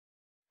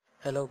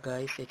Hello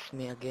guys, it's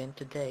me again.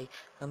 Today,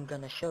 I'm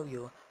gonna show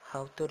you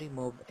how to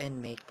remove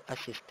and make a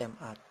system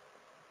app.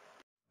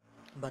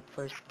 But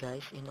first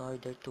guys, in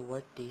order to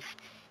work this,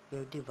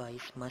 your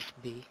device must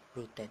be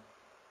rooted.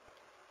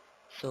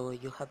 So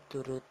you have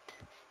to root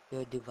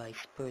your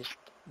device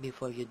first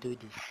before you do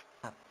this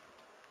app.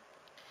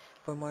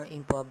 For more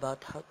info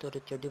about how to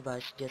root your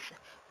device, just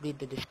read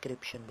the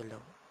description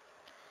below.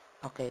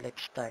 Okay,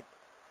 let's start.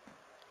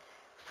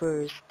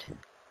 First,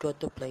 go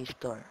to Play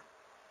Store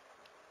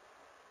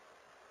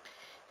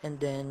and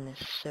then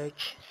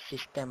search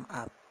System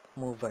App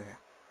Mover.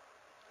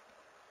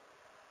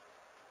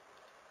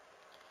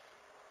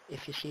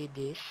 If you see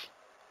this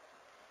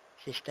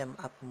System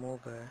App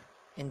Mover,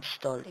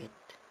 install it.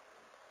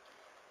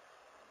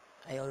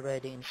 I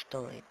already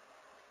installed it,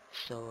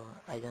 so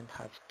I don't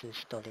have to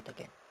install it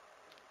again.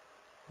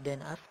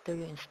 Then after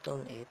you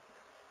install it,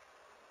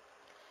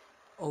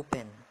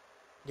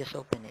 just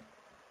open it.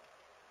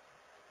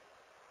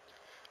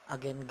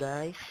 Again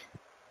guys,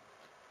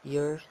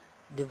 your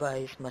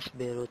device must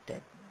be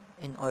rooted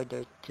in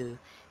order to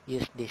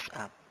use this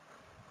app.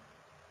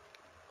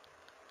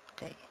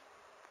 Okay,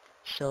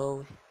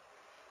 so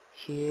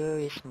here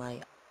is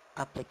my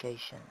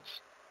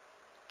applications.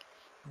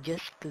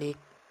 Just click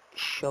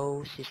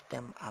show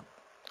system app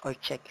or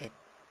check it.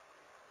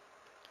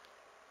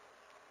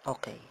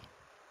 Okay,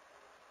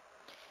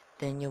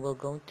 then you will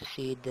going to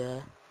see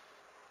the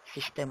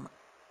system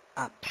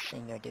apps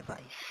in your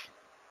device.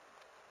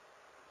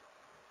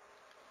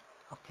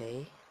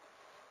 Okay,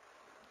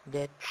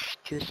 let's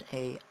choose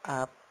a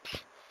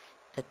apps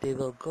that we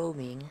will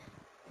going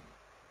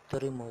to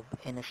remove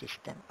in a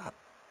system app.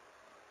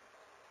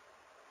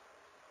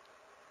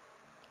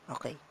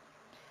 Okay,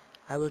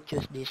 I will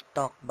choose this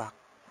talkback.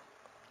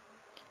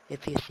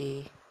 If you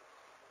see,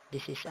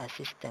 this is a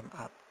system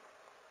app,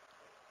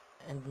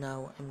 and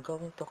now I'm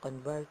going to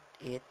convert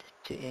it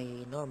to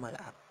a normal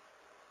app.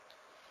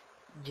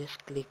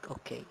 Just click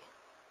OK.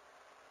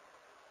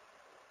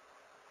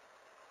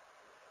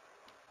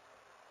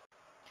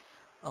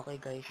 Okay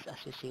guys, as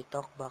you see,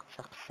 talkback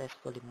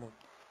successfully moved.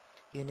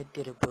 You need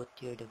to reboot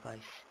your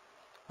device,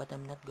 but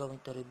I'm not going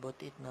to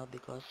reboot it now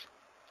because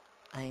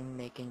I'm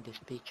making this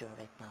picture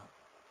right now,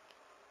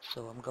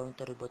 so I'm going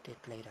to reboot it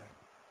later.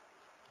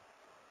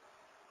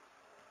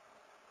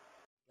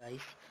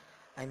 Guys,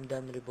 I'm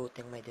done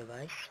rebooting my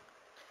device.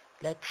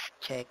 Let's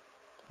check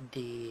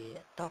the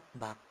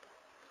talkback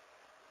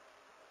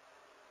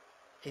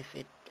if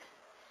it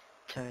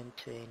turned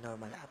to a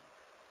normal app.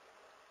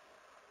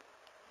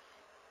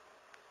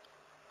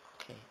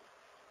 Okay,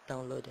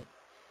 download it.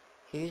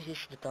 Here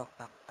is the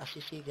talkback. As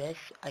you see guys,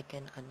 I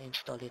can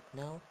uninstall it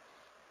now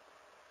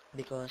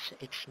because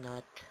it's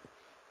not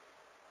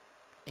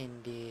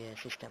in the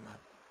system app.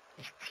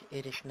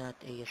 It is not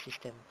a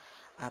system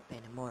app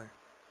anymore.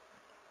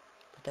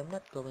 But I'm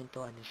not going to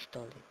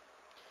uninstall it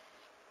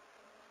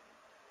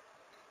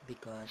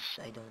because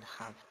I don't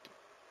have to.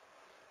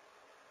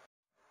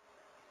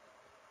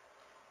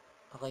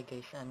 Okay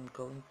guys, I'm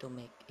going to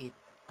make it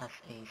as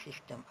a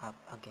system app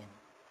again.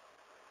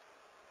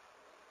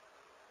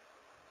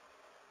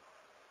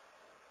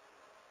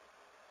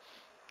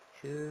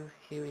 Here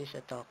is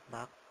a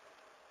talkback.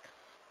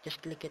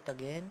 Just click it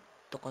again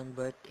to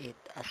convert it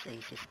as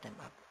a system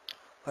app,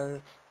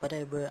 or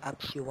whatever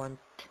apps you want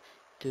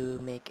to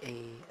make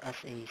as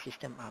a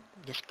system app.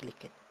 Just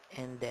click it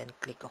and then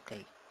click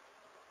OK.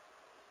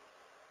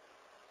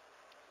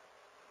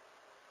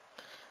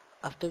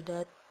 After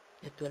that,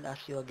 it will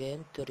ask you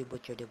again to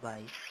reboot your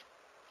device.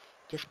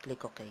 Just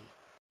click OK.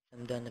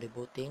 I'm done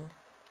rebooting.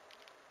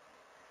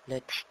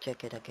 Let's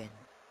check it again.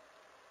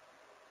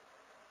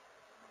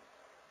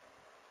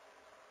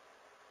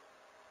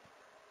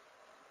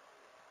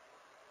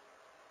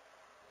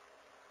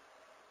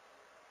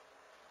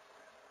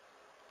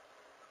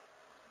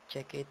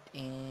 Check it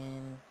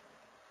in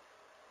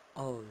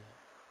all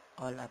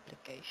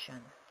application,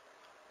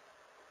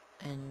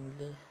 and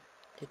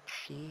let's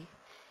see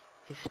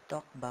if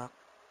talkback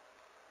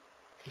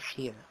is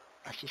here.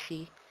 As you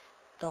see,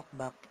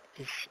 talkback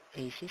is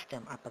a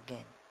system app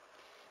again,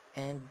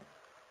 and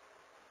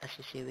as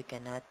you see, we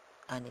cannot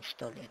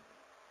uninstall it.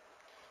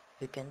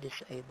 We can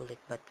disable it,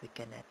 but we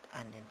cannot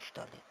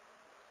uninstall it.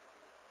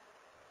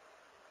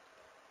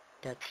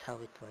 That's how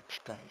it works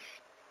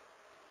guys.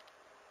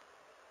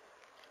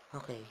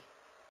 Okay,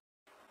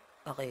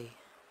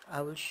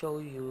 I will show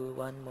you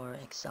one more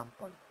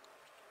example.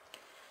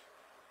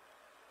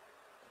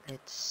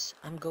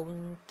 I'm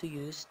going to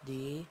use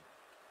the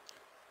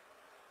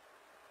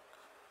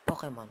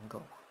Pokemon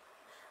Go.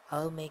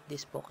 I'll make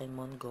this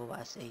Pokemon Go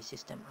as a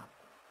system app.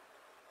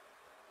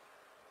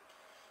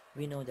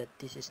 We know that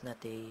this is not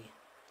a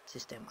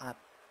system app,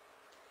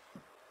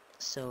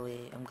 so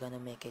I'm gonna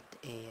make it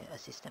a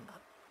system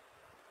app.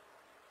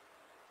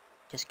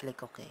 Just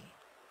click OK.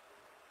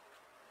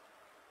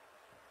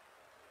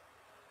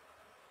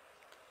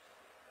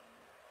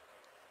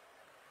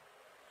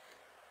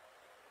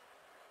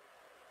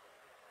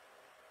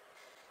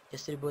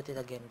 Just reboot it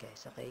again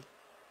guys, okay?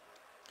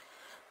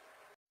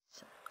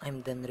 So, I'm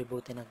done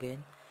rebooting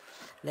again.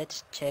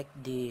 Let's check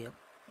the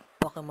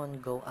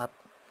Pokemon Go app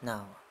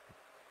now.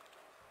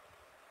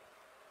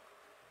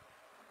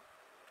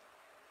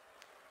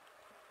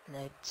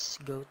 Let's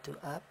go to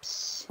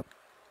apps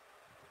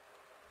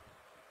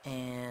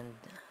and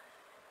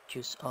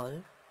choose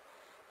all.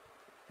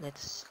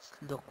 Let's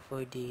look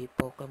for the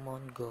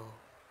Pokemon Go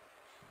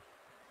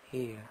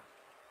here.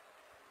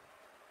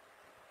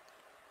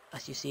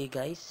 As you see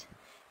guys,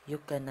 you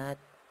cannot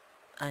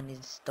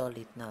uninstall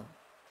it now.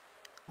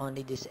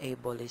 Only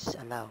disable is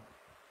allowed,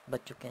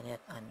 but you cannot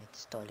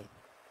uninstall it.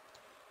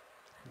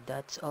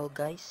 That's all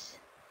guys,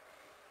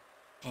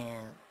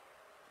 and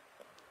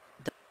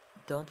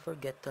don't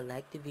forget to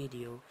like the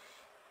video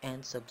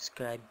and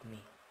subscribe me.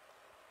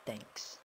 Thanks.